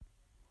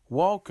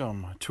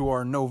Welcome to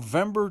our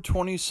November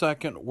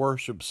 22nd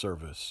worship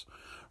service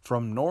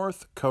from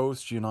North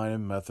Coast United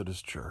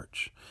Methodist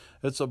Church.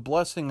 It's a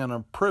blessing and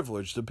a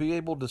privilege to be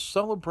able to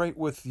celebrate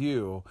with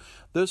you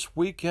this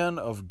weekend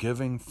of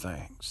giving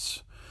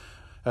thanks.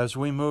 As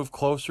we move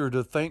closer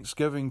to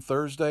Thanksgiving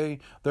Thursday,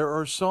 there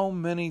are so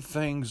many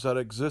things that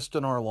exist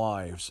in our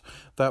lives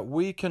that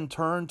we can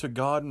turn to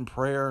God in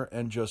prayer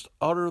and just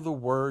utter the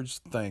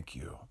words, thank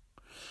you.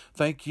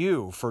 Thank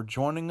you for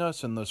joining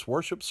us in this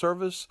worship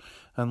service,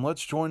 and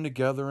let's join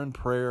together in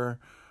prayer.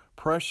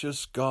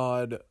 Precious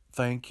God,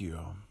 thank you.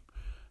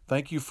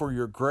 Thank you for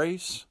your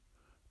grace.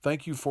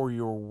 Thank you for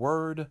your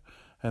word,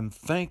 and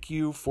thank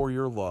you for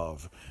your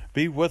love.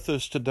 Be with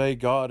us today,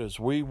 God, as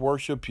we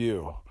worship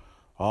you.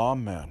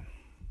 Amen.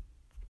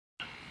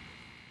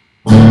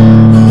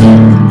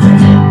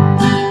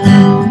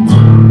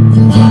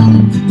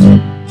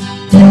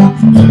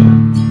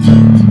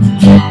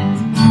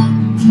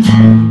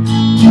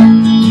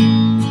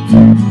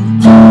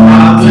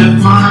 I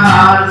lift my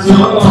eyes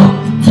up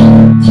to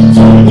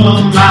the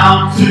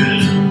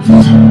mountains,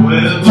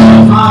 where does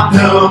my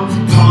help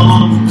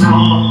come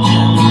from?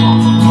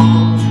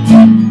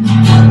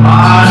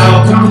 My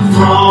help comes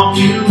from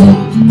you,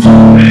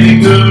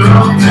 maker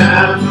of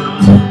heaven,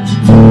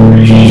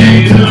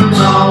 creator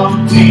of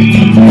the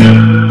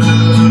earth.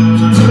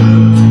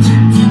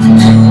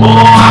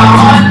 Oh, how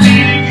I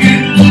need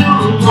you,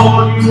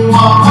 Lord, you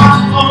are my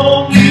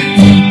only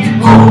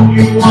hope,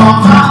 you are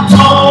my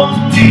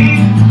only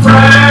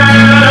friend.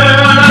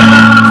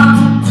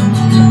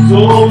 So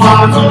I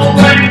will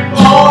wait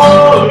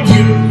for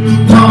you to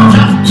come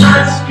and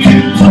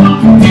rescue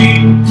me,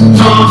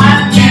 come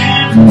and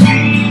give me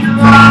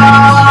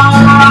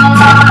life.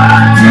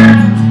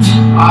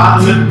 I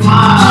lift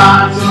my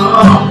eyes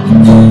up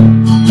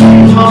to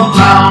the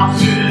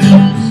mountains,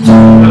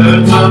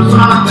 where does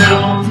my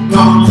help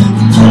come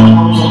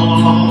from?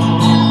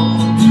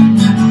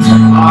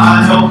 My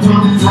help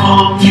comes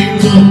from you,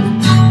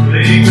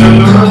 maker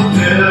of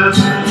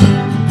heaven,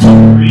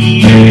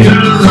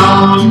 creator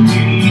of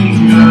the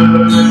earth.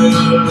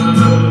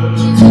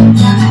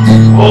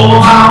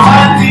 Oh, how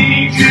I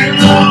need you,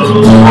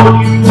 Lord,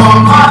 you are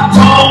my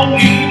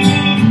only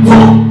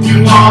hope, you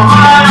are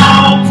my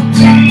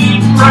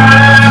only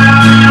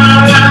friend.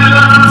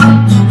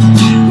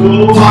 So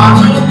I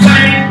will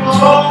wait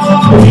for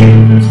you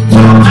to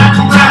come and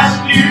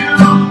rescue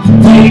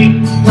me,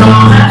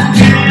 come and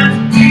give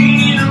me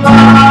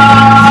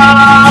life.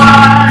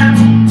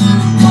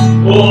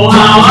 Oh,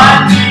 how I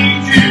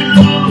need you,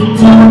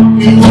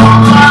 Lord, you are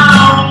my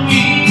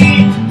only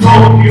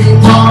hope, you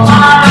are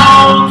my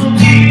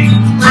only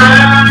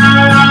friend.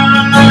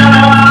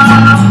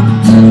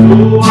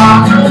 So I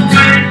will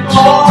wait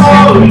for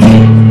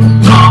you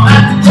to come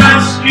and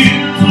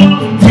rescue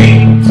me,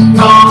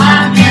 come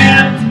and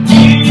give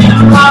me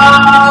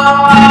life.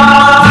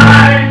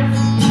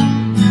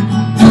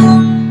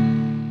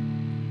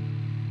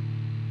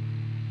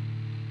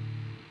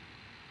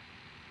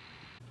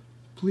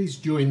 Please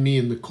join me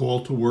in the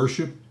call to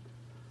worship.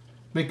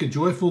 Make a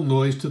joyful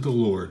noise to the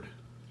Lord.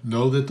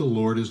 Know that the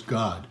Lord is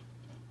God.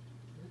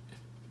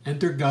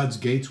 Enter God's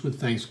gates with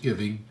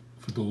thanksgiving,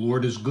 for the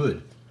Lord is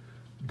good.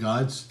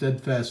 God's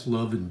steadfast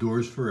love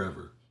endures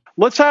forever.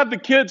 Let's have the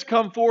kids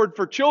come forward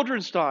for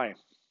children's time.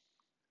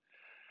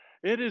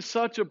 It is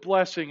such a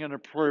blessing and a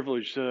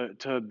privilege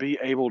to be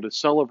able to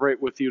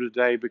celebrate with you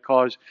today,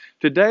 because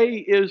today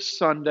is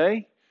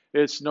Sunday.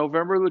 It's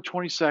November the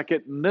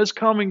 22nd, and this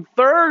coming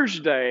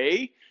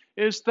Thursday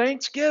is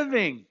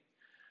Thanksgiving.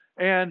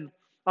 And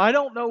I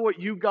don't know what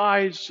you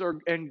guys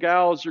and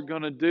gals are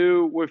going to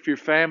do with your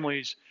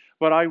families,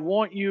 but I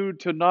want you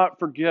to not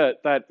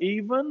forget that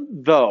even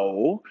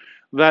though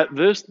that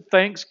this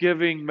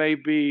Thanksgiving may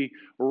be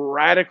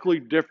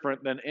radically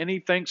different than any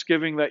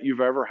Thanksgiving that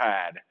you've ever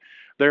had,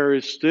 there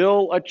is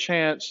still a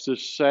chance to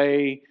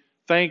say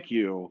thank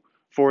you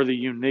for the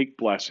unique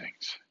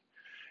blessings.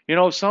 You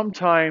know,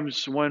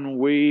 sometimes when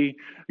we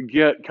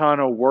get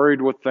kind of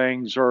worried with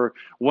things, or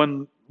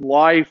when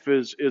life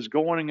is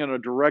going in a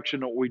direction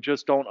that we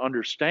just don't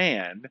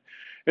understand,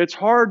 it's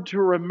hard to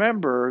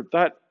remember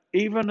that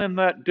even in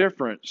that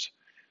difference,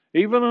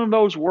 even in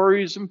those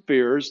worries and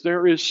fears,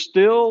 there is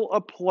still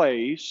a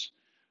place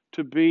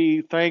to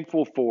be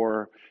thankful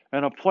for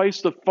and a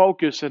place to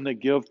focus and to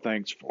give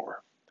thanks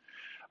for.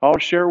 I'll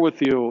share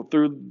with you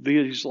through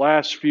these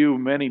last few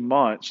many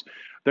months,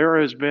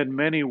 there has been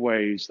many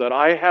ways that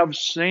I have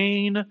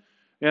seen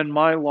in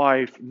my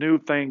life new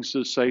things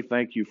to say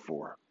thank you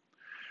for.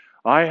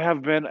 I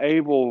have been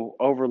able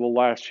over the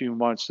last few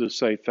months to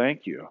say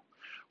thank you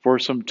for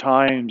some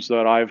times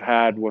that I've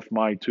had with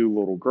my two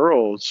little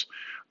girls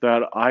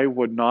that I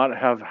would not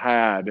have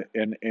had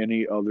in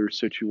any other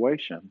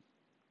situation.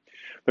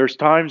 There's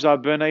times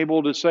I've been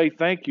able to say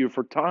thank you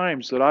for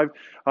times that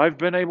I've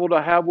been able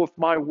to have with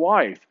my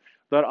wife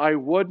that I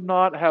would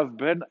not have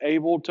been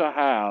able to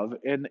have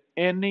in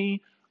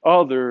any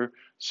other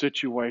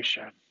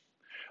situation.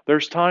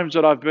 There's times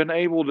that I've been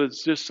able to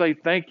just say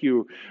thank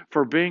you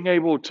for being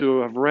able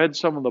to have read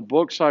some of the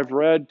books I've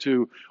read,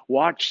 to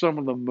watch some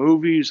of the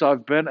movies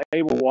I've been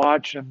able to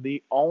watch. And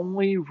the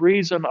only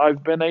reason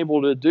I've been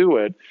able to do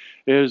it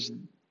is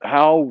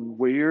how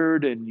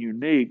weird and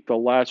unique the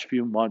last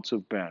few months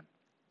have been.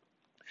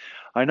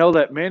 I know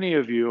that many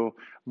of you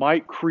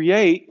might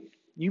create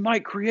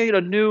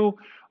a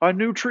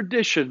new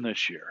tradition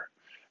this year.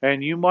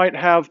 And you might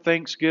have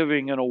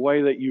Thanksgiving in a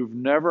way that you've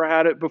never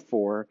had it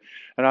before.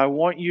 And I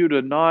want you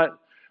to not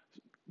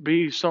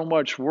be so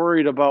much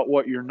worried about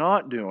what you're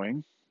not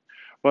doing,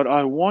 but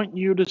I want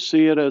you to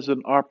see it as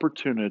an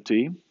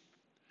opportunity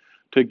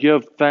to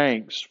give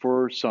thanks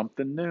for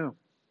something new,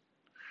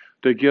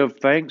 to give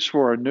thanks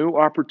for a new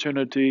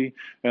opportunity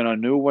and a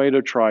new way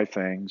to try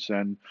things,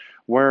 and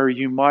where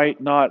you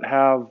might not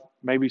have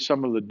maybe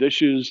some of the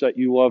dishes that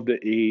you love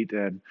to eat,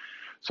 and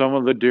some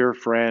of the dear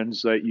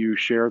friends that you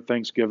share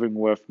Thanksgiving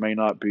with may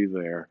not be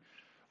there.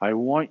 I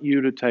want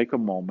you to take a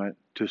moment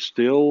to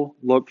still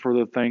look for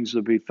the things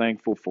to be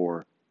thankful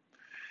for,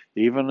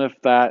 even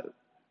if that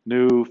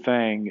new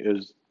thing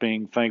is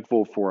being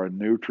thankful for a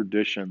new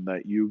tradition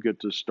that you get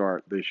to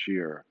start this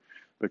year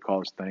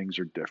because things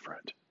are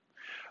different.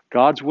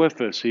 God's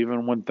with us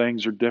even when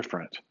things are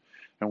different.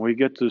 And we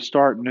get to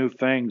start new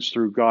things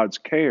through God's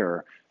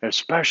care,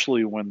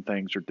 especially when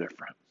things are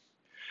different.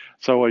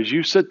 So as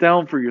you sit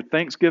down for your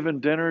Thanksgiving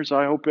dinners,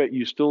 I hope that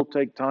you still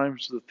take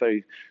times that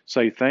they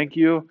say thank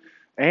you.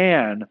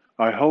 And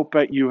I hope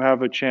that you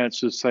have a chance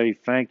to say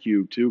thank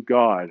you to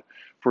God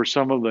for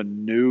some of the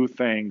new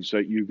things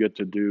that you get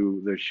to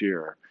do this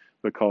year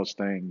because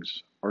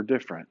things are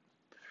different.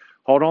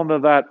 Hold on to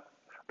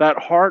that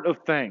heart of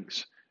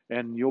thanks,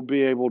 and you'll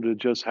be able to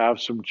just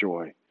have some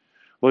joy.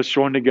 Let's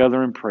join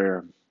together in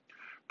prayer.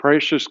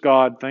 Precious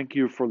God, thank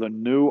you for the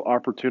new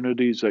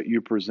opportunities that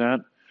you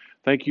present.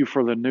 Thank you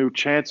for the new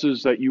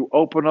chances that you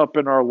open up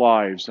in our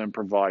lives and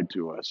provide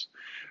to us.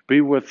 Be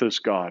with us,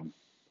 God.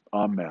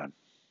 Amen.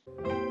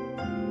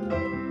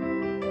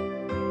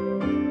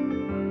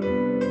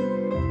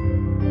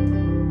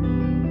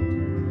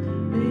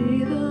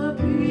 May the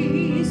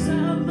peace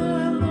of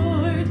the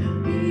Lord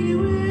be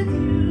with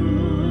you.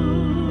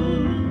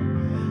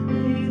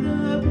 May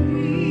the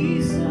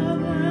peace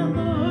of the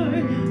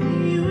Lord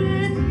be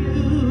with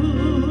you.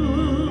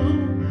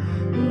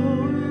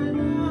 Though we're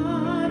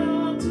not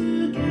all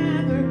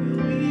together,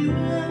 we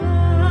will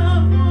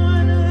love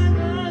one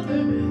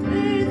another.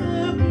 May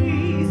the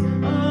peace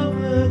of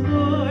the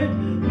Lord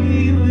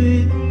be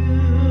with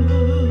you.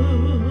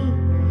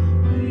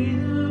 May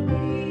the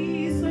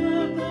peace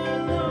of the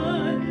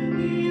Lord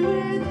be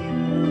with you.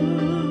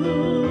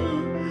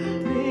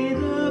 May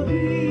the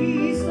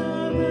peace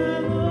of the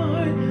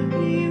Lord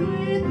be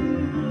with you.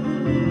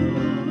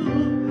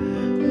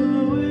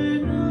 Though we're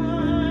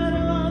not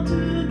all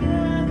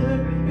together,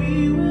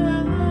 we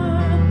will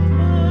love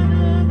one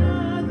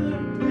another.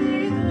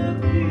 May the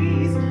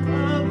peace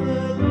of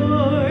the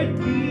Lord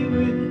be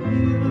with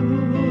you.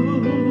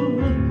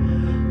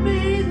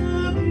 May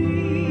the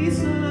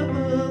peace of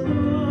the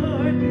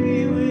Lord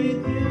be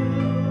with you.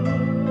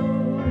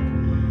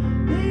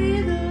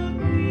 May the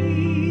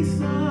peace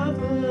of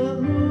the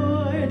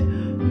Lord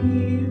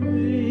be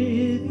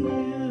with you.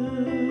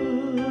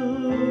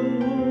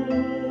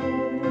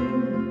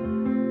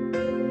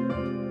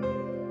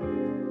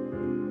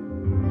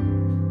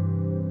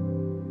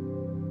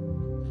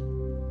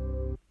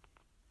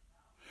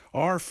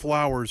 Our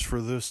flowers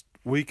for this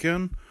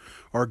weekend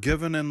are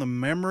given in the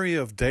memory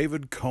of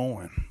David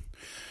Cohen.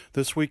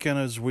 This weekend,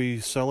 as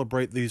we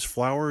celebrate these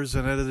flowers,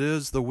 and it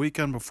is the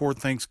weekend before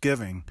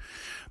Thanksgiving,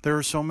 there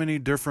are so many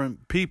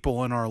different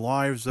people in our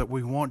lives that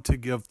we want to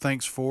give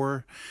thanks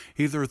for,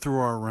 either through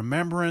our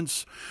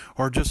remembrance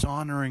or just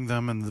honoring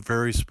them in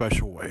very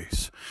special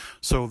ways.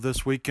 So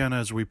this weekend,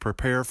 as we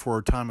prepare for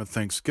a time of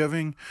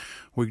Thanksgiving,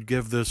 we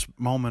give this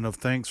moment of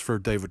thanks for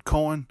David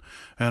Cohen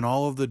and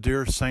all of the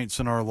dear saints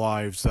in our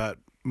lives that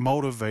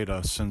motivate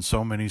us in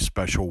so many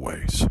special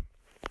ways.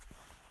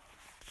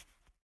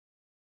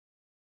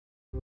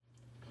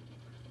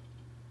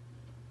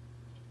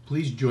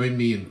 Please join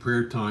me in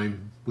prayer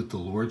time with the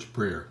Lord's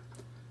Prayer.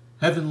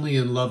 Heavenly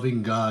and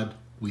loving God,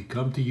 we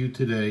come to you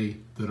today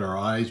that our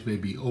eyes may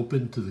be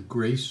open to the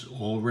grace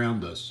all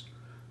around us.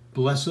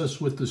 Bless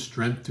us with the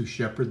strength to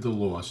shepherd the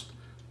lost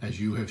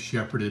as you have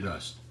shepherded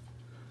us.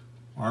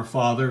 Our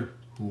Father,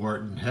 who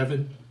art in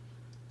heaven,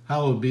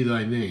 hallowed be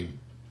thy name.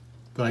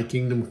 Thy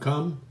kingdom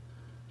come,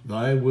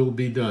 thy will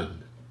be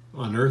done,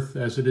 on earth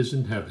as it is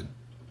in heaven.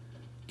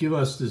 Give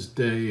us this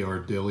day our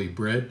daily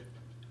bread,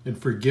 and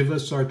forgive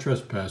us our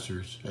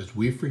trespasses, as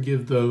we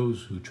forgive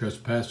those who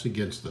trespass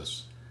against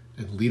us.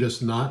 And lead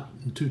us not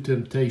into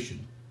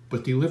temptation,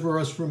 but deliver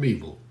us from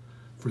evil.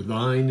 For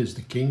thine is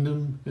the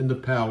kingdom, and the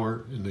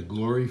power, and the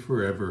glory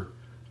forever.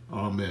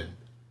 Amen.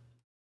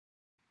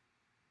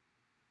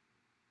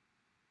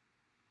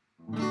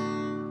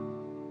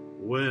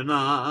 When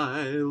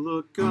I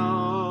look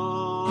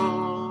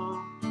up,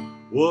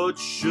 what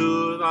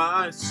should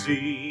I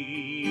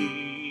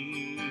see?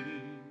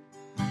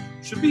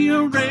 should be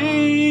a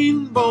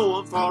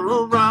rainbow for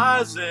a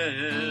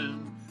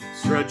horizon,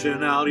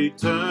 stretching out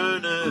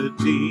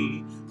eternity.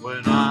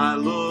 When I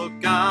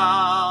look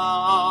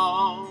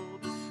out,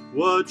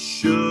 what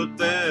should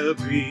there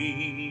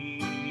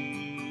be?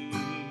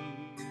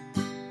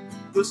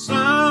 The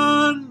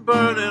sun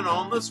burning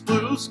on this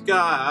blue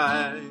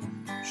sky,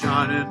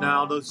 shining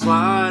down its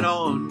light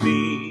on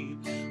me.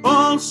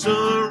 All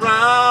surround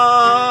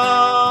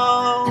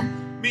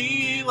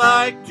me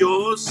like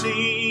your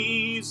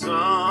seasons.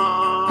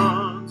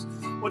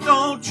 Why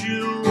don't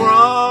you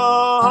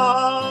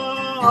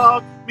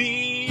rock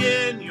me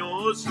in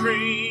your streams?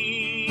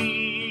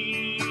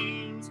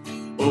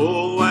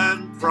 Oh,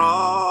 and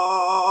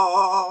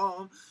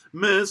promise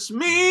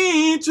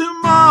me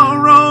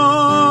tomorrow.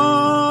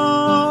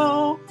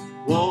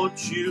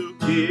 Won't you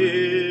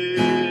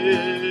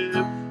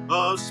give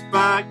us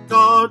back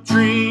our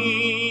dreams?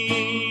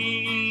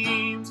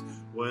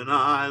 When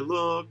I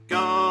look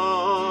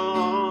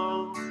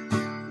up,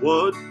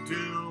 what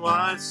do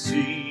I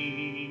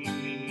see?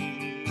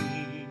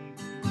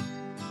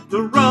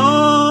 The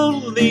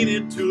road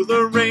leading to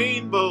the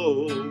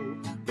rainbow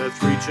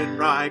that's reaching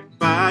right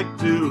back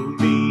to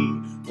me.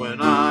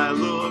 When I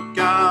look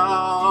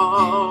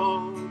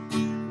out,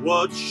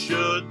 what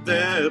should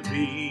there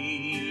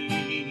be?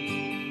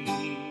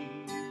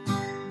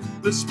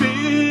 The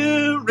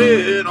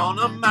Spirit on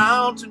a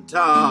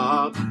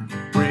mountaintop,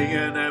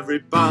 bringing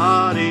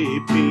everybody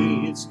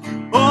peace.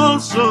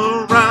 All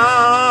surround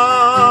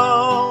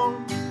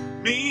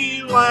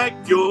me like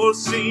your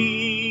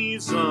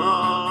seasons.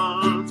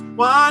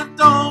 Why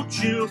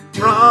don't you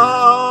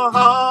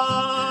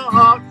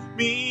rock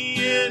me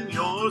in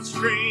your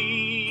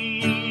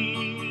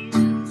streams?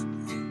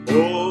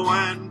 Oh,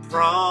 and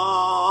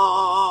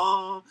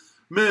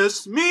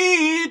promise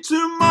me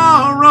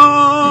tomorrow.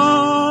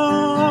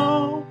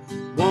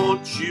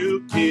 Won't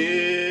you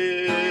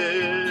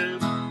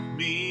give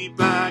me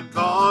back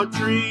our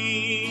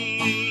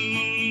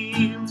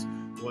dreams?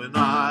 When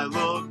I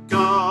look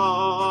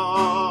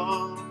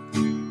up,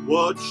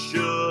 what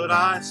should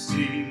I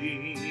see?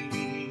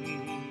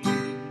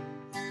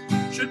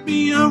 Should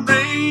be a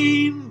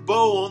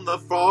rainbow on the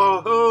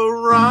far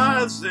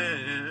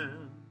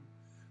horizon,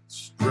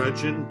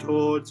 stretching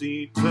towards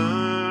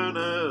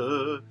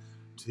eternity.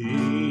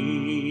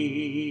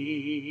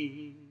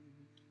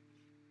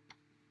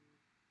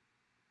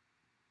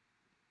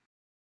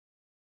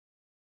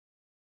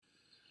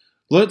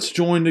 Let's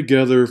join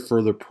together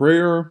for the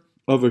prayer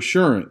of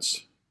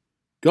assurance.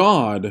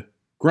 God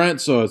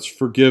grants us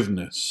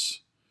forgiveness.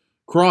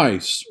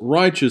 Christ's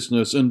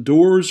righteousness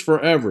endures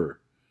forever.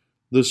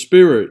 The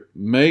Spirit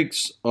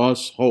makes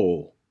us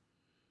whole.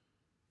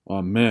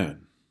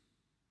 Amen.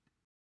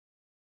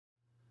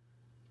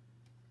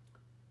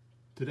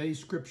 Today's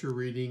scripture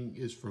reading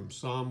is from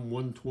Psalm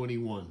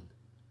 121,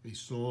 a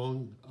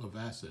song of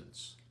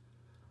ascents.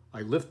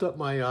 I lift up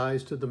my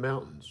eyes to the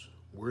mountains.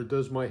 Where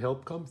does my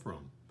help come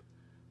from?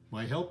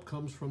 My help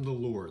comes from the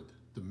Lord,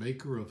 the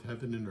maker of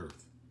heaven and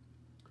earth.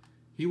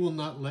 He will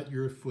not let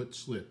your foot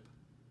slip.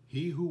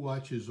 He who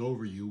watches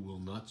over you will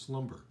not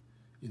slumber.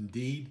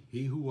 Indeed,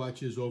 he who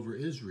watches over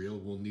Israel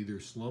will neither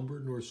slumber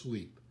nor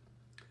sleep.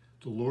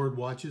 The Lord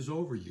watches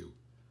over you.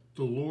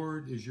 The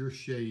Lord is your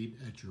shade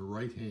at your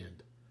right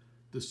hand.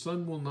 The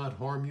sun will not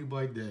harm you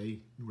by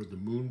day, nor the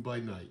moon by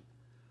night.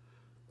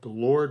 The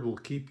Lord will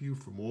keep you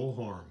from all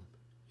harm.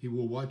 He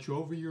will watch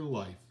over your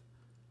life.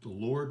 The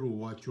Lord will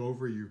watch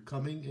over your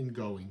coming and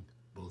going,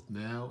 both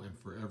now and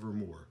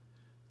forevermore.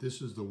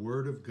 This is the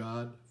word of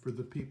God for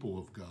the people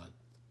of God.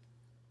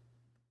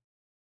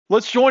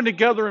 Let's join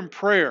together in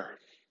prayer.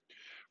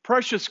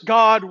 Precious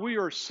God, we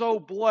are so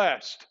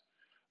blessed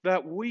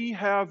that we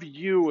have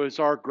you as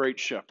our great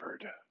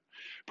shepherd.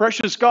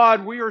 Precious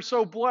God, we are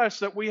so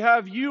blessed that we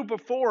have you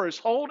before us,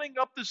 holding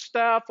up the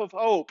staff of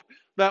hope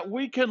that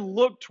we can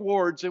look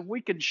towards and we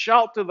can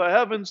shout to the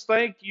heavens,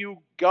 thank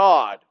you,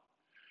 God,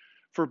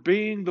 for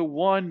being the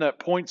one that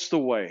points the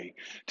way.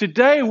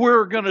 Today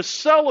we're going to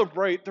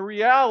celebrate the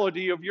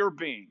reality of your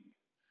being.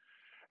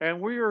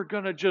 And we are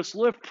going to just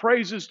lift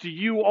praises to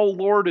you, O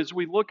Lord, as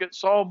we look at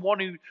Psalm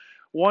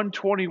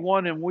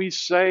 121 and we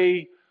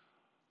say,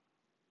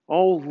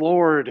 O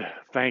Lord,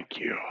 thank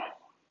you.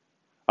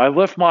 I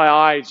lift my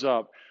eyes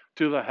up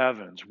to the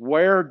heavens.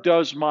 Where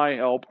does my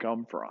help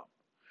come from?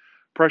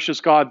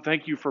 Precious God,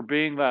 thank you for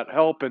being that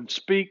help, and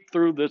speak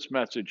through this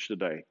message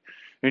today.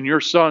 In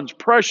your Son's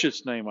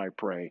precious name I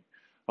pray.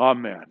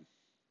 Amen.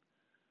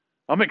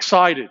 I'm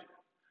excited.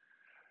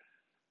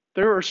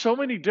 There are so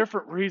many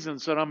different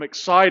reasons that I'm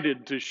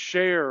excited to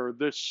share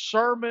this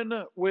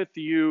sermon with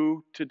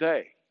you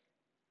today.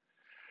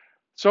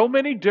 So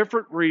many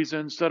different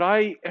reasons that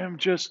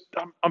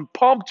I'm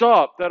pumped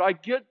up that I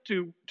get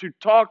to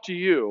talk to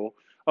you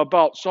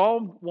about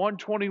Psalm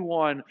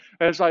 121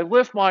 as I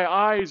lift my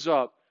eyes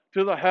up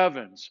to the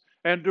heavens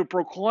and to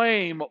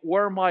proclaim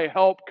where my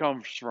help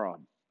comes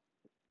from.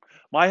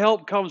 My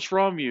help comes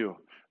from you,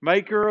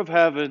 maker of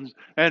heavens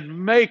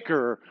and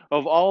maker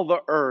of all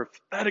the earth.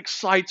 That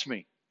excites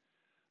me.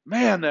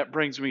 Man, that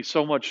brings me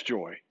so much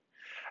joy.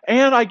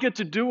 And I get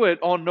to do it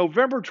on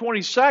November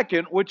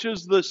 22nd, which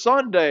is the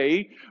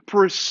Sunday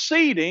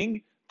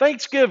preceding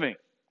Thanksgiving.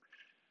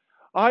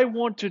 I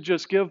want to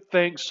just give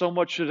thanks so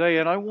much today,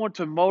 and I want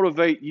to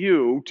motivate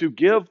you to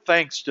give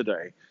thanks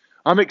today.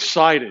 I'm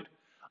excited.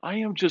 I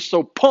am just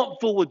so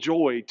pumped full of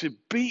joy to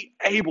be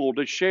able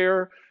to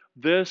share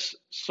this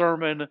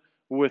sermon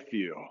with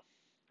you.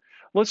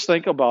 Let's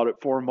think about it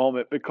for a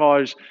moment,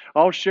 because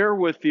I'll share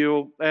with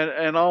you,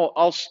 and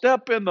I'll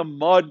step in the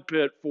mud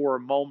pit for a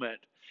moment,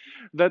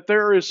 that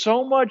there is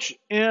so much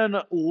in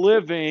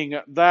living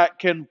that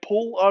can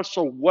pull us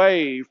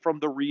away from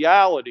the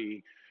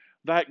reality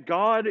that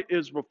God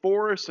is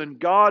before us and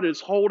God is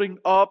holding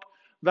up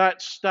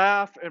that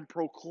staff and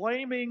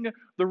proclaiming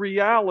the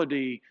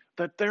reality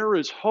that there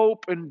is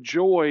hope and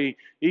joy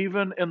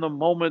even in the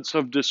moments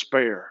of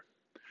despair.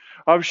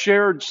 I've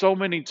shared so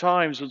many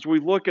times as we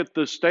look at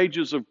the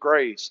stages of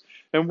grace,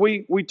 and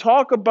we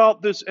talk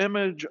about this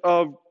image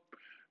of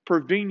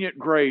prevenient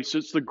grace.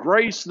 It's the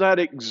grace that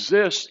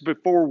exists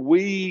before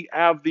we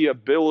have the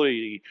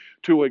ability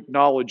to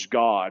acknowledge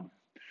God.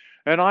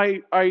 And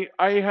I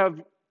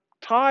have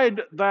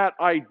tied that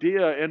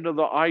idea into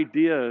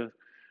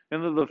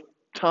the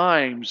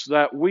times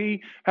that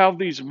we have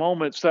these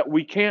moments that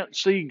we can't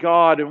see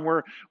God, and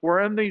we're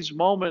in these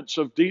moments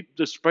of deep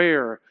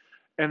despair.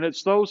 And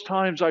it's those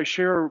times I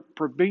share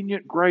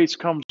prevenient grace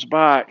comes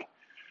back,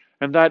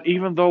 and that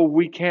even though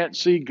we can't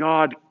see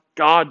God,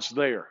 God's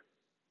there.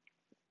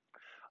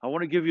 I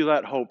want to give you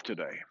that hope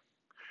today.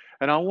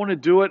 And I want to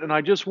do it, and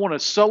I just want to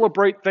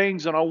celebrate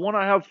things, and I want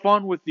to have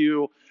fun with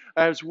you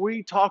as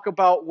we talk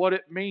about what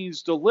it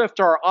means to lift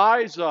our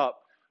eyes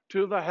up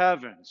to the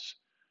heavens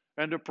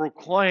and to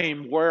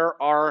proclaim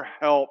where our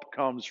help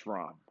comes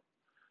from.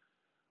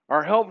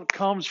 Our help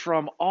comes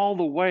from all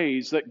the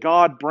ways that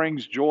God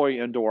brings joy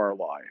into our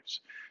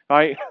lives.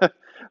 I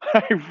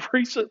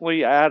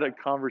recently had a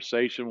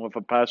conversation with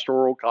a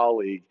pastoral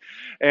colleague,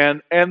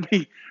 and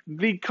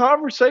the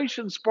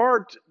conversation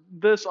sparked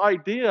this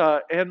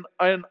idea, and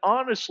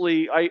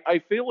honestly, I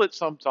feel it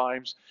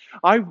sometimes.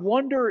 I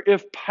wonder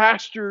if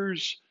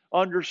pastors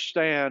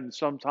understand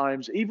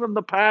sometimes, even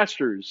the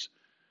pastors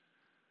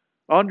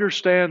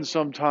understand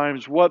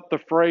sometimes what the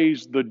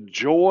phrase "the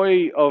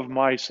joy of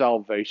my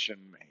salvation"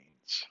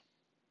 means.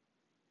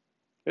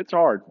 It's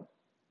hard.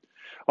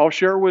 I'll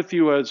share with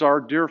you as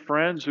our dear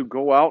friends who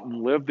go out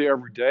and live there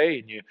every day,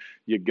 and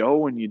you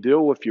go and you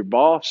deal with your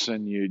boss,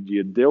 and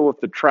you deal with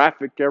the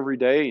traffic every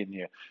day, and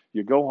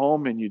you go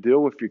home and you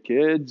deal with your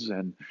kids,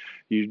 and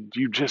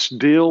you just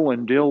deal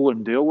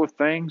with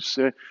things.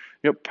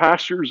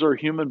 Pastors are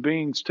human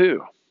beings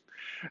too.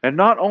 And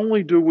not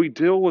only do we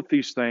deal with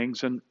these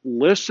things, and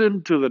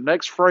listen to the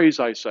next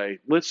phrase I say,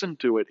 listen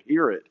to it,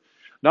 hear it.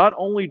 Not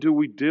only do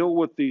we deal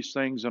with these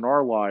things in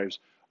our lives,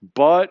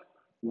 but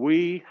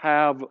we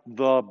have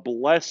the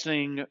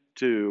blessing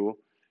to,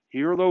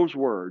 hear those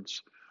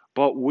words,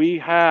 but we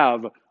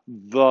have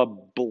the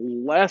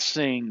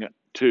blessing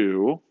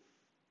to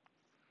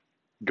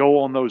go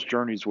on those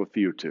journeys with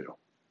you too.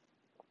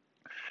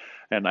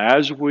 And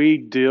as we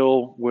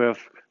deal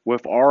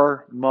with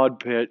our mud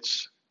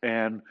pits,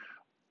 and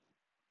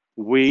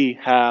we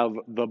have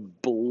the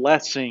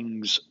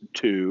blessings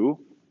to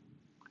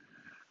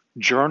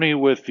journey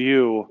with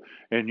you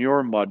in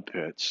your mud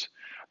pits,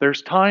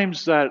 there's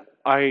times that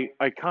I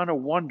kind of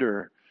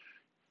wonder,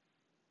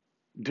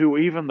 do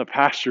even the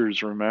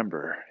pastors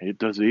remember?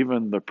 Does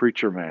even the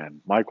preacher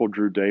man, Michael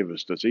Drew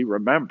Davis, does he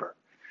remember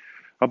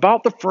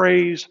about the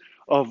phrase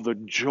of the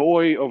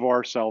joy of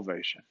our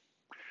salvation?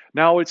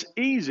 Now, it's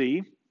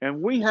easy,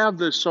 and we have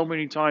this so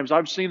many times.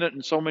 I've seen it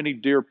in so many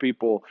dear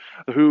people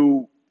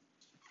who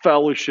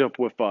fellowship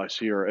with us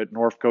here at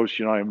North Coast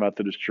United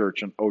Methodist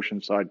Church in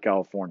Oceanside,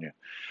 California.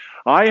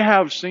 I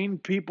have seen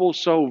people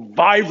so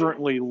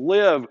vibrantly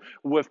live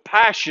with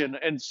passion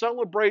and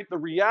celebrate the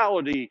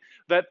reality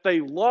that they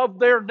love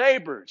their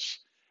neighbors.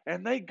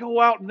 And they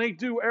go out and they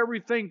do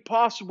everything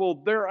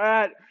possible. They're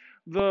at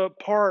the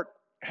park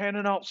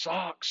handing out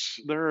socks.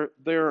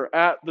 They're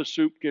at the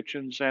soup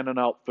kitchens handing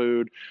out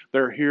food.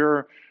 They're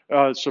here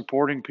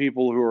supporting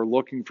people who are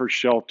looking for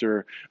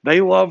shelter. They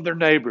love their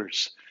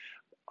neighbors.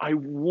 I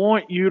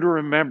want you to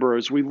remember,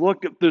 as we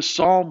look at this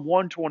Psalm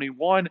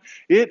 121,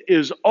 it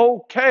is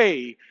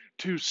okay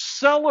to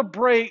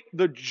celebrate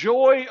the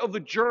joy of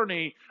the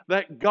journey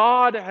that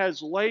God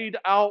has laid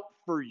out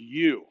for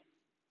you.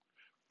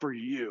 For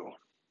you.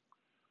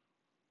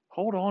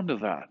 Hold on to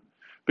that,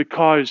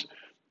 because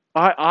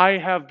I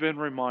have been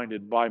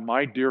reminded by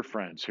my dear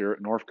friends here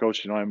at North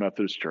Coast United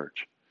Methodist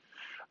Church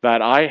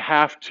that I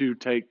have to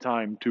take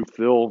time to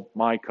fill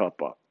my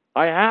cup up.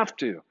 I have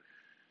to.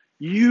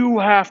 You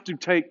have to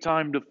take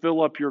time to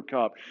fill up your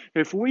cup.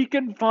 If we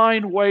can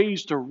find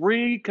ways to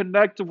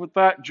reconnect with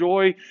that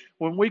joy,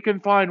 when we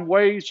can find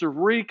ways to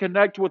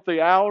reconnect with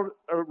the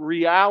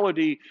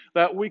reality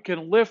that we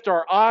can lift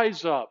our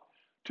eyes up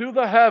to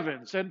the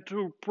heavens and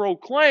to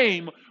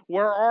proclaim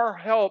where our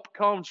help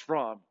comes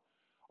from.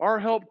 Our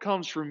help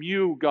comes from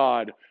you,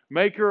 God,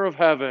 maker of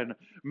heaven,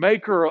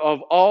 maker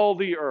of all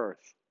the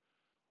earth.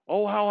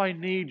 Oh, how I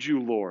need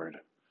you, Lord.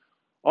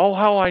 Oh,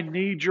 how I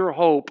need your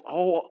hope.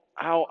 Oh,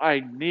 how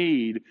I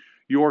need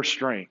your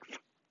strength.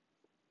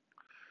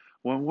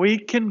 When we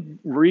can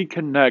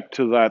reconnect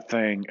to that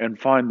thing and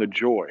find the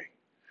joy,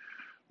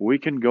 we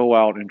can go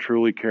out and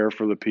truly care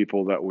for the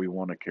people that we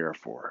want to care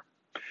for.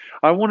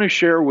 I want to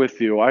share with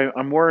you,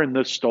 I'm wearing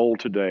this stole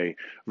today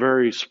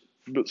very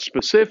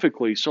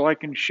specifically so I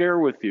can share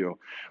with you.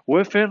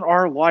 Within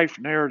our life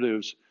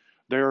narratives,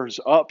 there's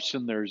ups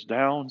and there's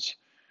downs.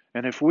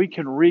 And if we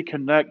can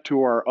reconnect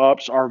to our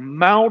ups, our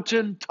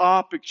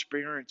mountaintop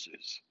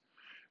experiences,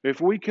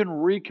 if we can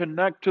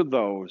reconnect to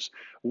those,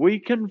 we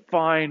can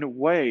find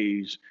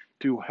ways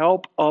to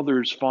help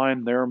others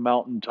find their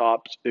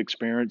mountaintop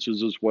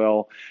experiences as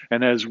well.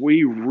 And as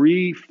we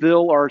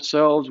refill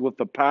ourselves with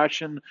the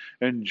passion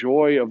and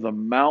joy of the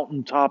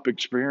mountaintop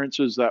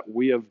experiences that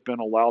we have been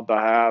allowed to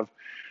have,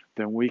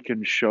 then we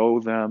can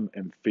show them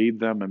and feed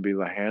them and be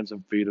the hands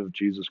and feet of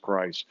Jesus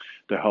Christ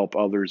to help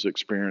others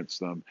experience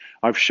them.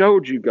 I've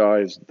showed you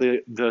guys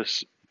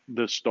this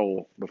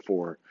stole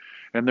before,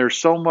 and there's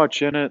so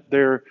much in it.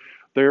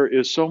 There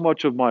is so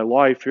much of my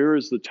life. Here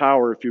is the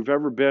tower. If you've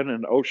ever been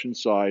in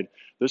Oceanside,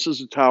 this is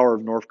the tower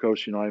of North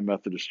Coast United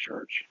Methodist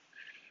Church,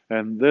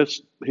 and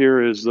this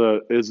here is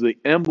the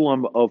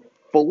emblem of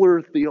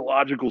Fuller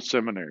Theological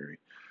Seminary.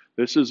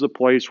 This is the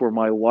place where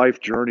my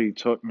life journey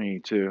took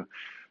me to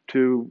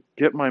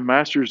get my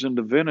master's in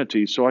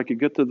divinity so I could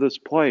get to this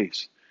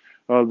place.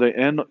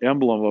 The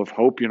emblem of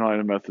Hope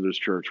United Methodist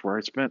Church, where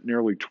I spent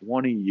nearly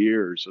 20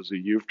 years as a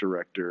youth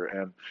director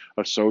and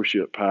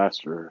associate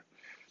pastor.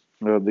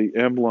 The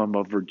emblem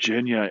of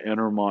Virginia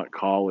Intermont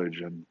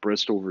College in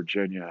Bristol,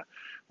 Virginia,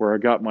 where I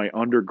got my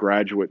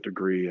undergraduate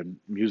degree in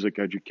music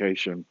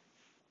education.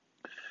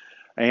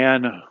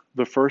 And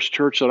the first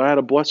church that I had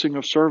a blessing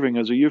of serving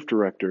as a youth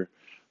director.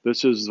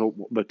 This is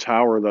the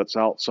tower that's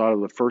outside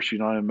of the First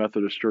United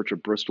Methodist Church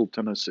of Bristol,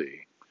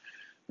 Tennessee.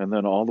 And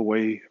then all the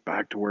way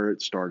back to where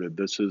it started.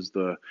 This is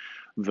the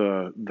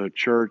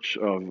church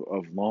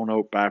of Lone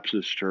Oak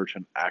Baptist Church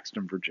in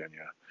Axton,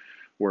 Virginia,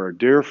 where a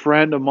dear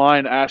friend of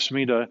mine asked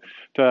me to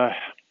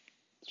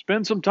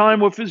spend some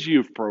time with his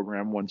youth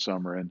program one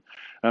summer, and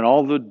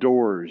all the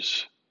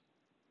doors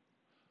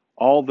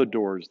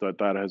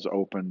that has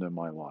opened in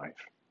my life.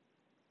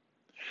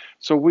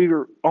 So we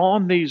are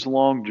on these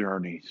long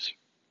journeys.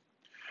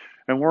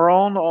 And we're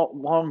on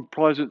long,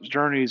 pleasant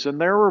journeys. And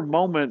there were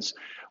moments,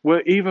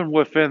 even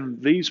within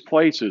these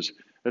places,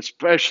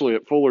 especially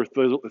at Fuller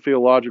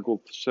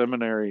Theological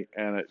Seminary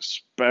and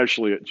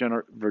especially at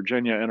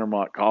Virginia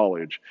Intermont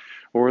College,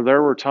 where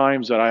there were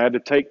times that I had to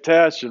take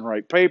tests and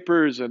write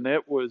papers, and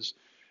it was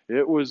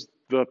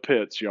the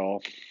pits,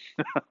 y'all.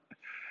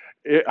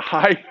 It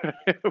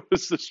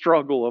was the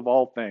struggle of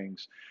all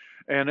things.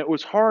 And it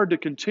was hard to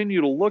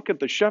continue to look at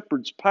the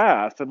shepherd's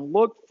path and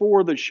look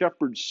for the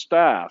shepherd's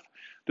staff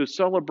to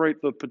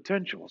celebrate the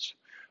potentials.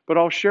 But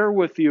I'll share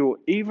with you,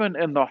 even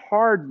in the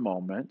hard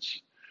moments,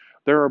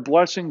 there are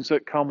blessings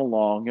that come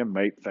along and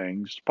make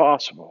things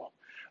possible.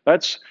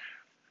 That's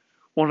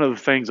one of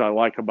the things I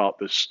like about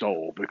this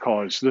stole,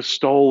 because this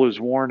stole is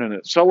worn and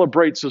it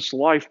celebrates this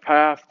life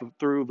path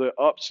through the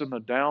ups and the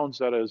downs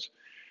that has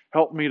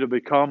helped me to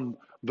become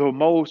the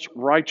most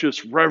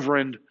righteous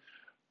Reverend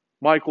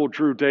Michael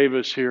Drew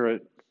Davis here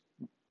at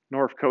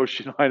North Coast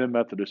United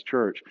Methodist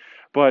Church.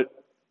 But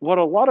what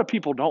a lot of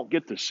people don't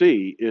get to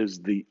see is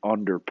the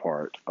under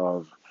part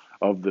of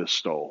this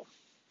stole.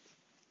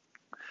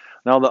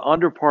 Now, the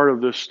under part of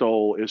this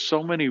stole is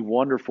so many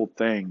wonderful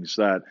things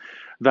that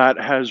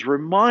has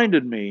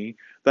reminded me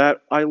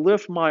that I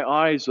lift my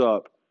eyes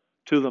up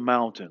to the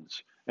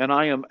mountains, and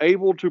I am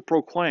able to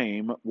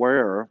proclaim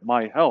where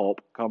my help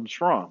comes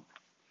from.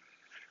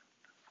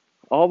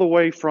 All the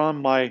way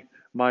from my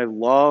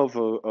love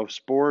of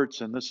sports,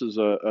 and this is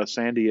a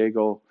San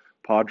Diego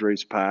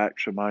Padres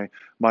patch, and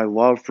my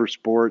love for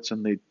sports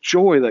and the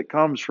joy that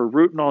comes for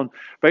rooting on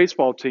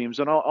baseball teams.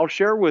 And I'll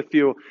share with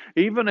you,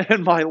 even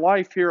in my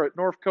life here at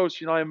North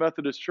Coast United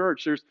Methodist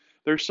Church,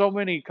 there's so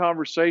many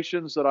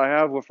conversations that I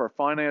have with our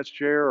finance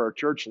chair, our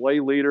church lay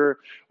leader,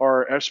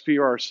 our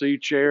SPRC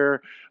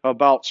chair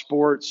about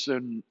sports,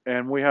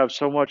 and we have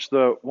so much.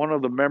 One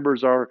of the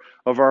members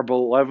of our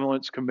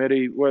benevolence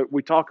committee,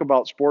 we talk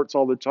about sports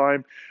all the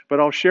time. But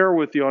I'll share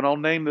with you, and I'll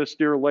name this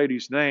dear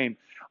lady's name.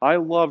 I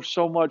love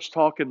so much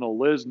talking to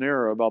Liz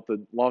Nera about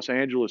the Los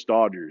Angeles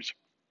Dodgers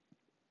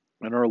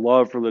and her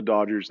love for the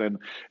Dodgers,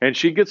 and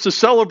she gets to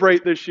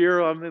celebrate this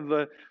year. I mean,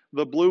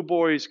 the Blue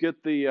Boys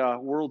get the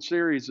World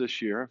Series this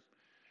year,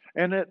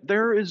 and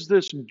there is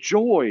this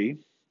joy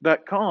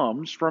that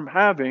comes from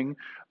having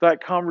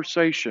that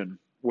conversation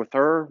with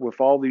her, with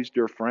all these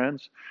dear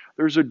friends.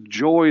 There's a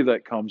joy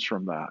that comes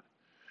from that,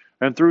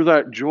 and through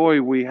that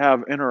joy we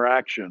have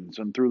interactions,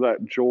 and through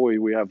that joy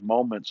we have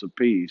moments of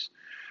peace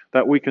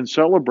that we can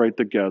celebrate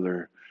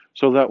together,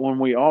 so that when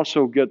we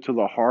also get to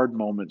the hard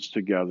moments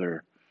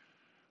together,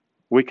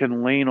 we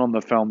can lean on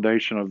the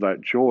foundation of that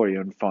joy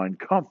and find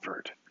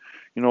comfort.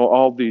 You know,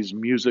 all these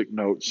music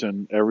notes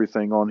and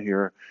everything on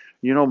here,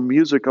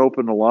 music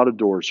opened a lot of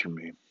doors for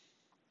me.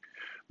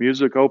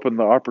 Music opened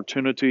the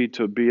opportunity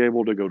to be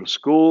able to go to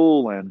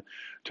school and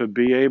to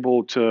be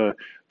able to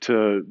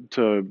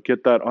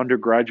get that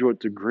undergraduate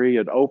degree.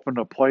 It opened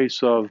a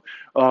place of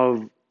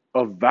of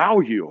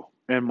value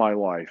in my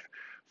life.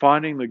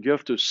 Finding the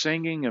gift of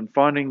singing and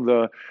finding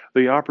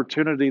the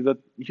opportunity that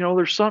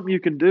there's something you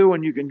can do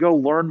and you can go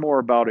learn more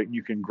about it and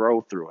you can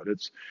grow through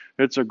it.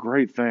 It's a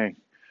great thing.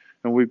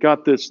 And we've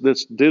got this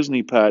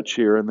Disney patch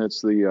here, and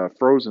it's the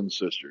Frozen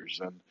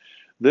sisters, and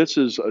this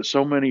is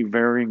so many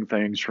varying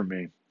things for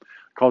me.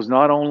 Because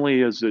not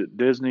only is it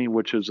Disney,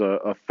 which is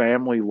a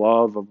family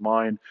love of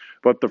mine,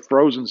 but the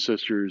Frozen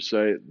sisters,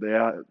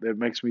 it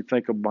makes me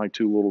think of my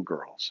two little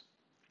girls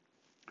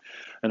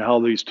and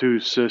how these two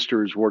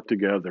sisters work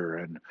together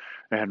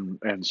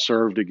and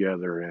serve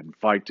together and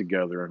fight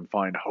together and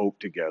find hope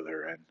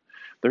together. And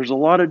there's a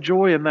lot of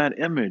joy in that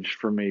image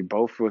for me,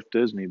 both with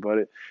Disney, but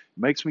it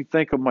makes me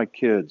think of my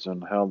kids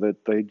and how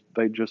that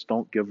they just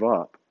don't give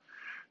up.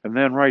 And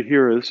then right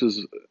here, this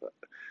is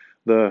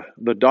the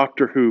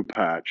Doctor Who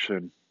patch,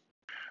 and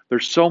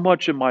there's so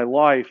much in my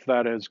life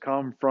that has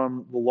come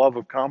from the love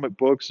of comic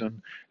books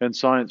and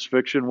science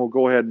fiction. We'll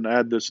go ahead and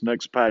add this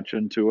next patch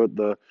into it,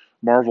 the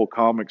Marvel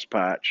Comics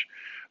patch.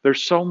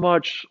 There's so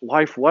much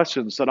life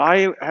lessons that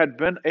I had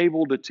been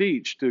able to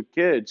teach to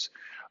kids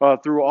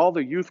through all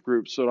the youth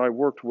groups that I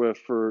worked with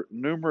for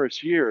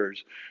numerous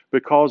years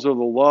because of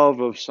the love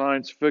of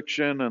science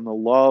fiction and the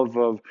love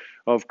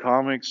of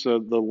comics. The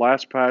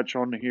last patch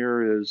on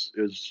here is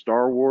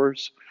Star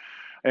Wars.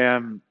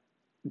 And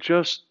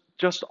just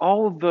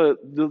all of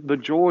the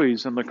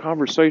joys and the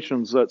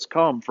conversations that's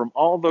come from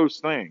all those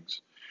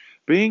things.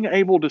 Being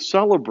able to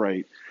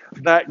celebrate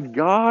that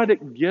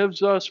God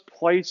gives us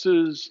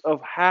places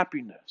of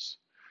happiness.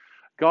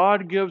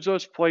 God gives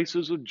us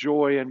places of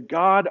joy, and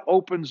God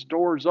opens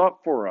doors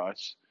up for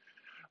us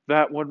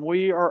that when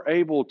we are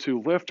able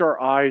to lift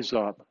our eyes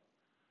up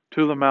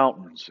to the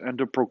mountains and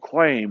to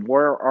proclaim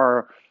where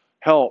our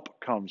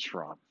help comes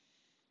from.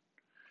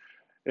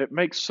 It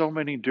makes so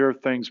many dear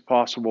things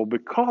possible,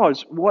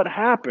 because what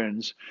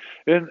happens,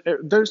 and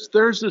there's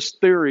this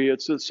theory,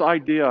 it's this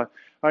idea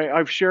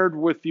I've shared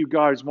with you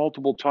guys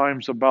multiple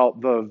times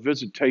about the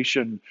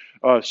visitation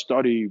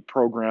study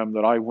program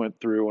that I went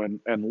through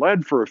and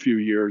led for a few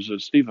years, a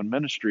Stephen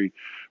Ministry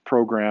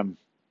program.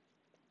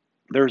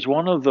 There's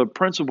one of the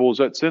principles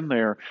that's in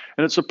there,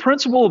 and it's the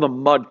principle of the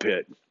mud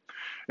pit.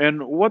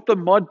 And what the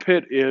mud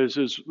pit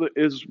is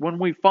when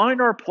we find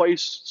our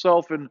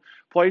self in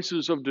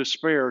places of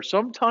despair,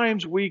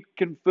 sometimes we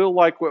can feel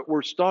like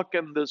we're stuck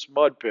in this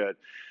mud pit.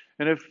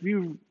 And if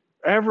you've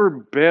ever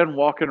been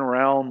walking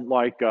around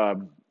like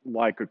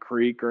a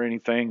creek or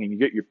anything, and you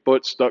get your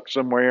foot stuck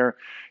somewhere,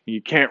 and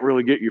you can't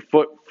really get your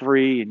foot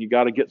free, and you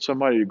got to get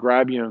somebody to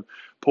grab you and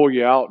pull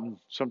you out, and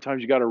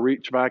sometimes you got to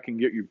reach back and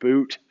get your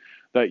boot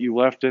that you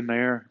left in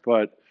there.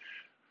 But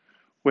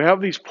we have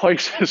these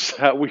places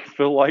that we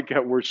feel like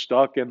that we're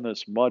stuck in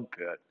this mud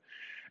pit.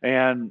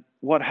 And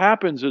what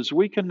happens is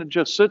we can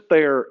just sit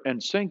there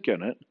and sink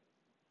in it.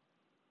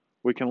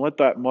 We can let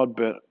that mud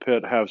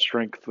pit have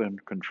strength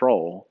and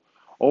control.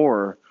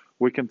 Or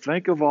we can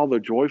think of all the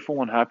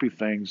joyful and happy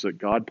things that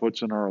God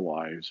puts in our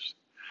lives.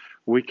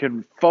 We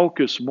can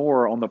focus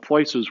more on the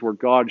places where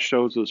God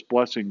shows us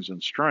blessings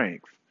and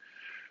strength.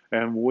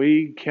 And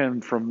we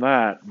can, from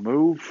that,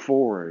 move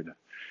forward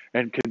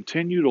and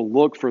continue to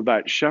look for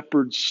that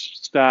shepherd's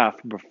staff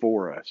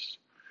before us.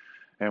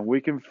 And we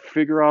can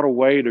figure out a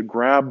way to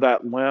grab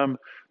that limb,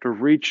 to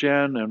reach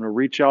in and to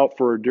reach out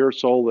for a dear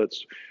soul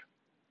that's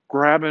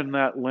grabbing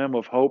that limb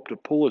of hope to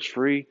pull us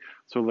free,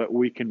 so that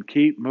we can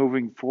keep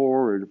moving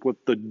forward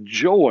with the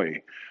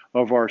joy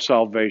of our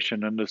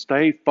salvation and to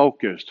stay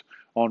focused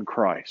on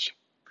Christ.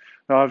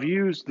 Now, I've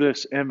used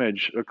this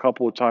image a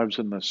couple of times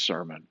in this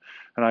sermon,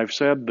 and I've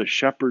said the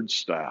shepherd's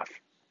staff.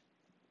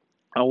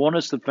 I want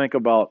us to think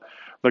about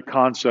the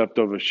concept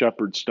of a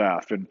shepherd's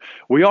staff. And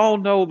we all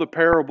know the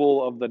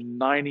parable of the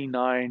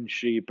 99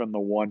 sheep and the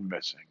one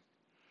missing.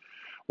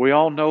 We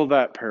all know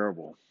that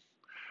parable.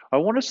 I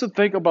want us to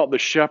think about the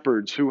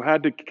shepherds who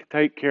had to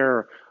take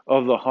care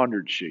of the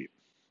 100 sheep.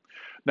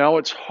 Now,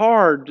 it's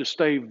hard to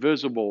stay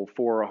visible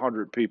for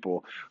 100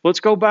 people. Let's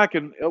go back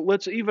and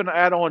let's even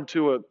add on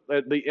to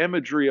it the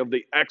imagery of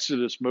the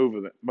Exodus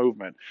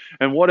movement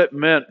and what it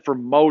meant for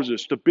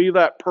Moses to be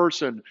that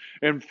person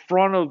in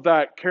front of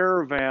that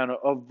caravan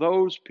of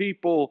those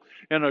people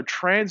in a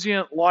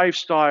transient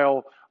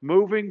lifestyle,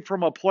 moving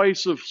from a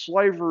place of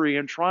slavery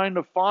and trying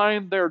to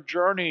find their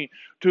journey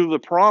to the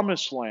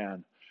promised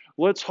land.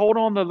 Let's hold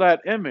on to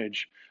that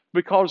image,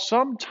 because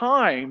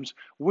sometimes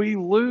we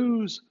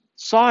lose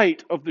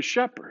sight of the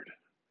shepherd.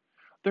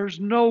 There's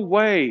no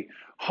way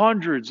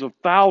hundreds of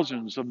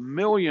thousands of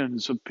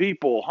millions of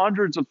people,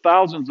 hundreds of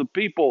thousands of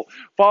people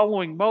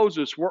following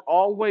Moses were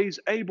always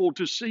able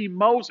to see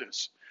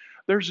Moses.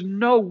 There's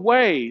no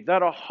way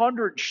that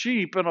 100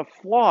 sheep in a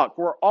flock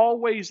were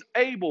always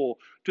able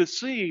to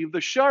see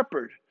the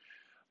shepherd.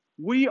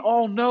 We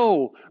all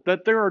know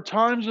that there are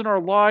times in our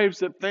lives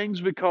that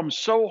things become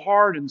so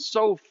hard and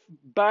so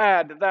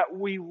bad that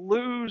we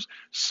lose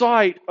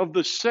sight of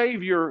the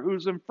Savior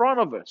who's in front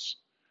of us.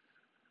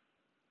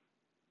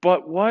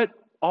 But what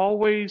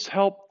always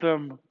helped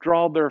them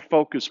draw their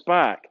focus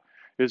back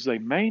is they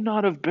may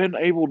not have been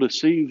able to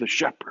see the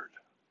shepherd.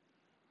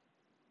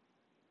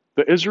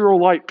 The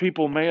Israelite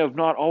people may have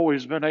not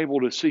always been able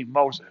to see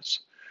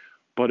Moses,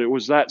 but it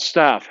was that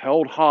staff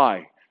held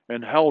high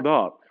and held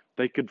up.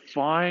 They could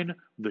find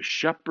the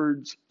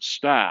shepherd's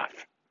staff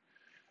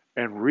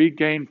and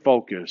regain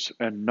focus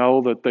and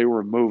know that they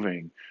were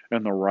moving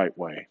in the right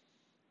way.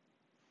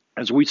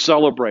 As we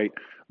celebrate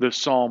this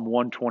Psalm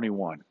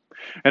 121,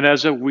 and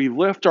as we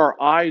lift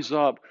our eyes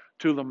up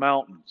to the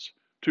mountains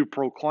to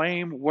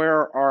proclaim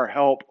where our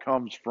help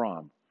comes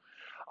from,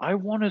 I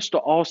want us to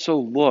also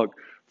look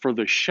for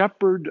the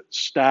shepherd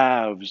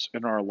staves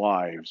in our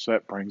lives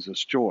that brings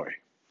us joy.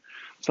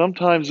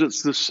 Sometimes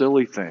it's the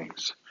silly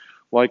things,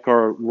 like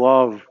our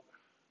love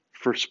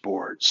for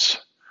sports,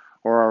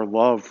 or our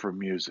love for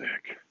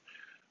music,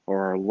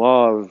 or our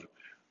love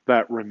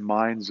that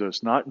reminds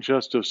us not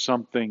just of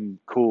something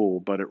cool,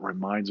 but it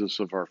reminds us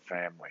of our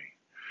family.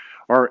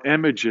 Our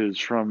images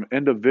from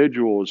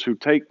individuals who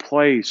take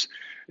place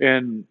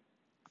in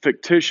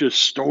fictitious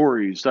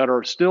stories that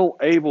are still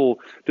able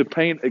to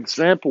paint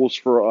examples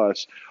for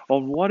us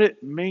on what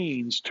it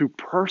means to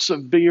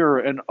persevere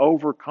and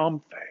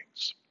overcome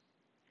things.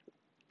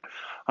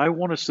 I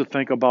want us to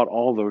think about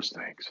all those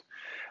things,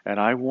 and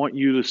I want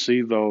you to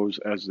see those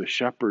as the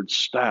shepherd's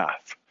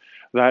staff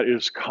that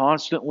is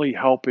constantly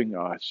helping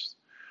us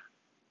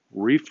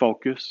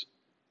refocus,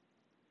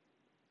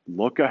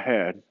 look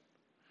ahead,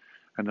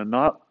 and to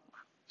not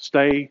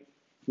stay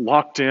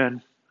locked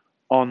in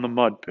on the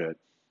mud pit,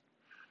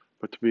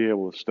 but to be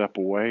able to step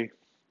away,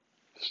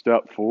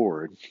 step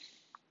forward,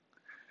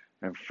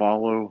 and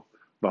follow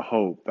the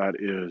hope that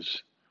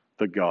is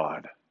the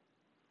God.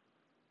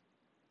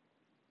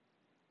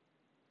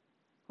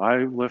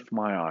 I lift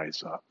my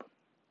eyes up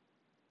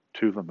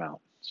to the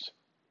mountains.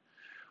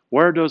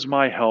 Where does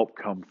my help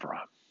come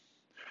from?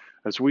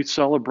 As we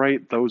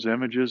celebrate those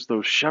images,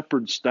 those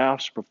shepherd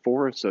staffs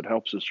before us that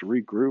helps us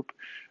regroup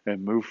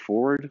and move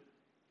forward,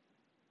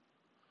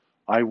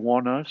 I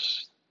want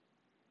us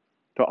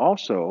to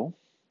also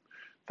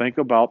think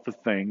about the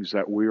things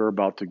that we are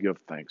about to give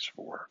thanks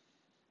for.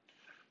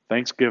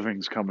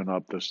 Thanksgiving's coming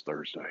up this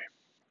Thursday.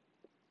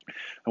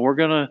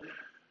 And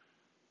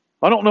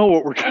I don't know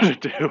what we're going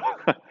to do.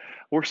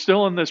 We're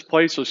still in this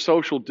place of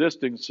social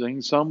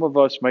distancing. Some of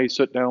us may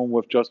sit down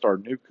with just our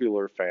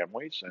nuclear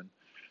families and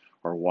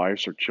our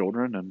wives or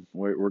children, and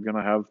we're going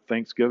to have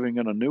Thanksgiving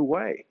in a new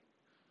way.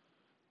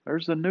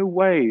 There's a new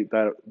way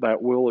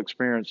that we'll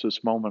experience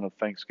this moment of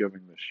Thanksgiving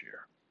this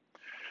year.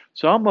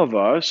 Some of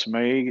us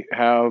may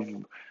have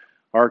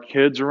our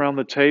kids around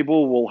the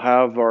table. We'll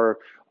have our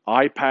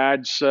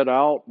iPads set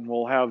out, and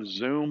we'll have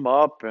Zoom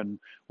up, and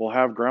we'll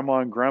have grandma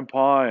and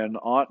grandpa and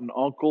aunt and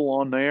uncle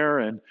on there,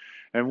 and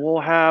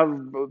we'll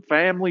have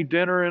family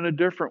dinner in a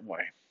different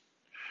way.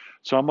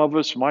 Some of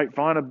us might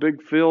find a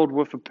big field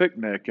with a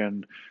picnic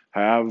and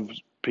have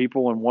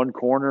people in one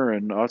corner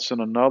and us in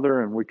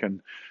another, and we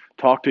can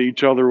talk to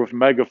each other with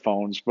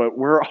megaphones, but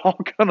we're all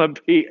going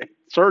to be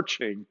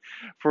searching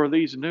for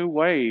these new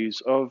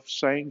ways of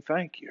saying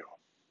thank you.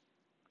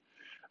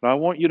 And I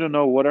want you to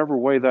know, whatever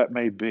way that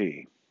may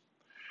be,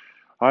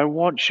 I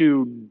want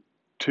you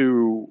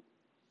to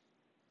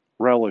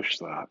relish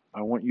that.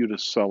 I want you to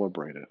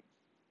celebrate it.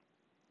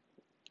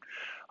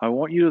 I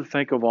want you to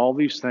think of all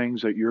these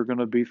things that you're going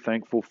to be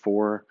thankful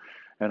for,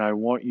 and I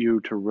want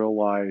you to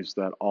realize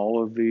that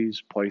all of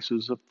these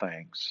places of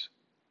thanks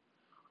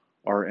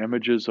are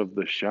images of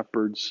the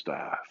shepherd's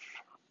staff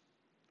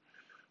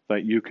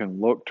that you can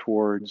look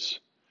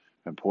towards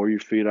and pull your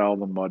feet out of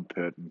the mud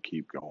pit and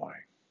keep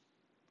going.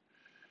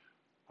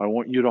 I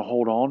want you to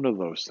hold on to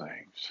those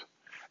things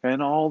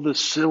and all the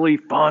silly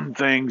fun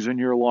things in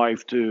your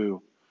life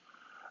too,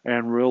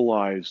 and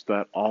realize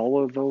that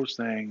all of those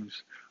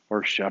things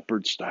are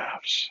shepherd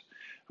staffs.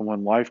 And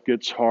when life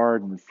gets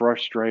hard and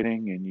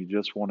frustrating and you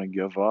just want to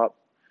give up,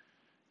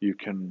 you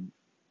can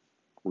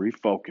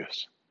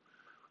refocus.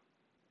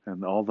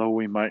 And although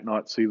we might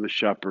not see the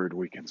shepherd,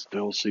 we can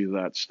still see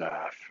that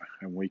staff.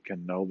 And we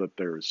can know that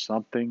there is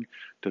something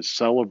to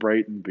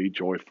celebrate and be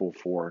joyful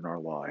for in our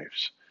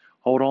lives.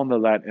 Hold on to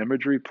that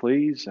imagery,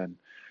 please. And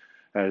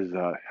as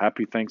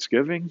happy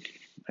Thanksgiving.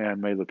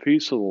 And may the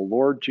peace of the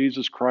Lord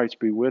Jesus Christ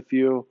be with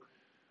you.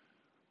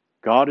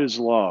 God is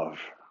love.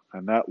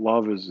 And that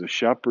love is the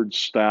shepherd's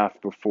staff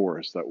before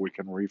us that we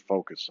can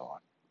refocus on.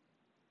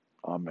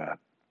 Amen.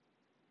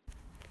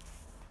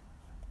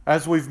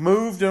 As we've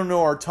moved into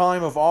our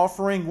time of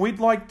offering, we'd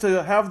like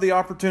to have the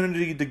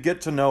opportunity to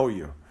get to know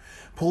you.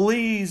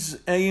 Please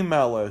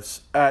email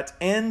us at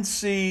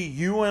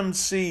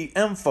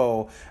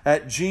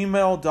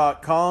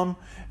ncumcinfo@gmail.com.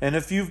 And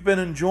if you've been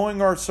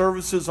enjoying our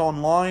services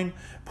online,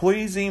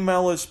 please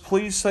email us.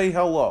 Please say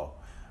hello.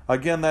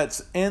 Again,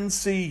 that's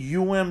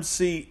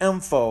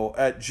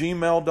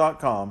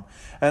ncumcinfo@gmail.com.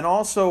 And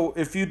also,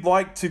 if you'd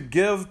like to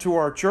give to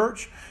our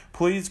church,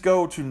 please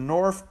go to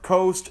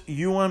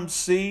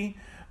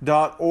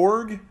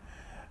northcoastumc.org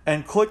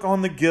and click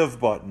on the Give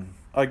button.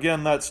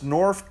 Again, that's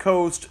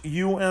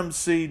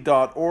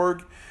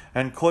northcoastumc.org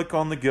and click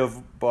on the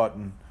Give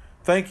button.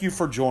 Thank you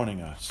for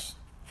joining us.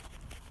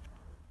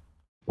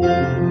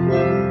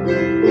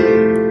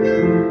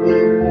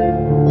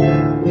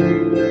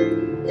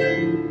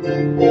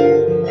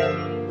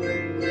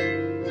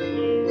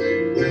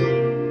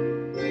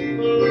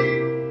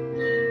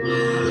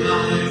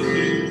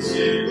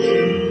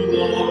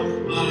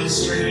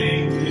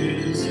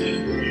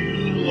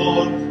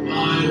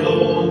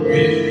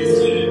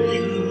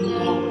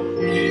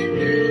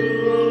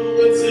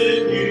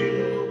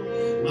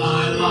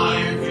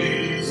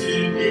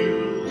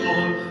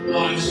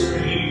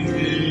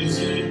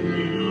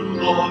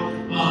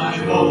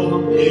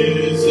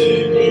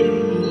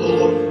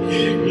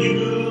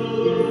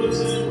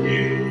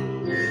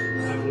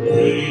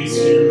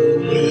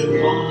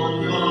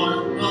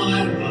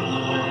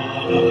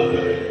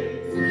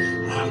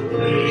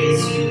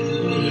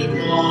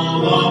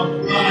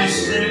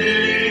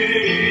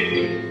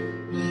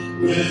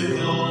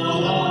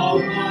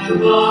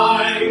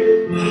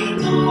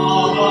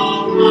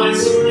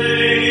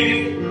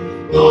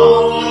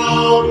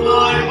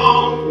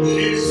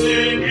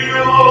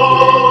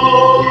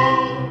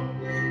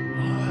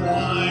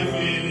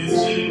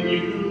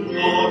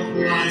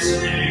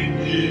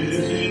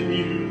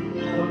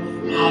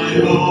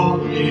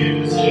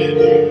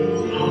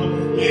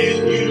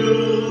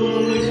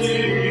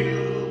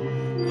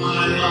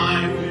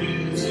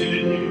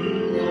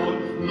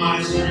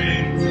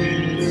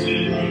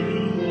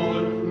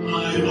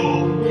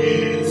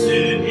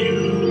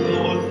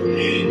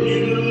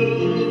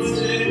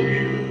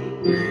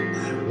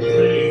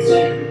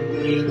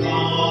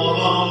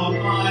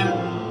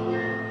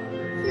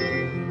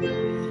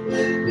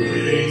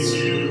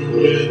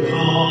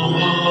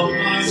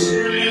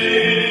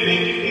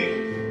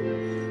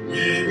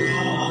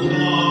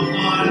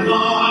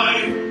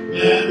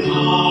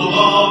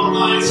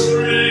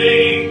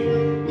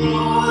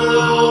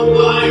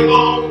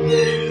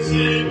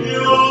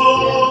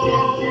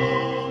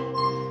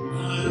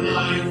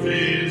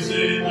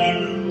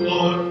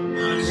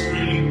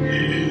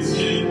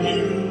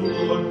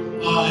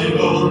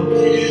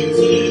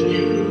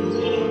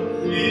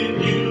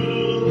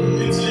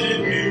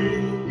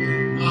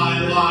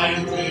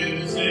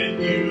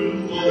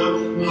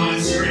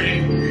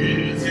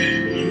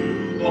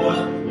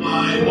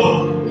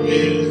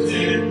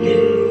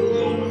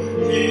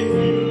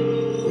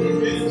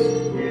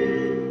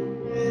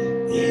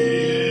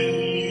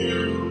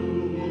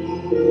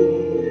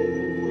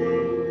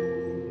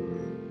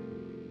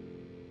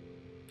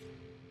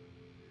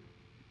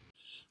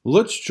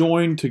 Let's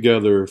join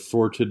together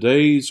for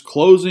today's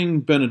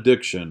closing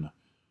benediction.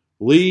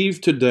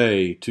 Leave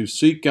today to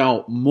seek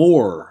out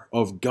more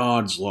of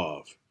God's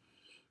love.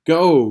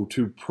 Go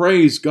to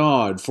praise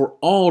God for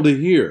all to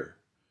hear,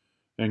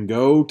 and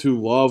go to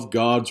love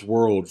God's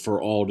world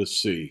for all to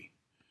see.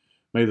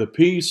 May the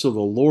peace of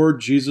the Lord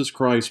Jesus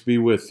Christ be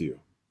with you.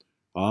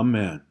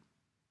 Amen.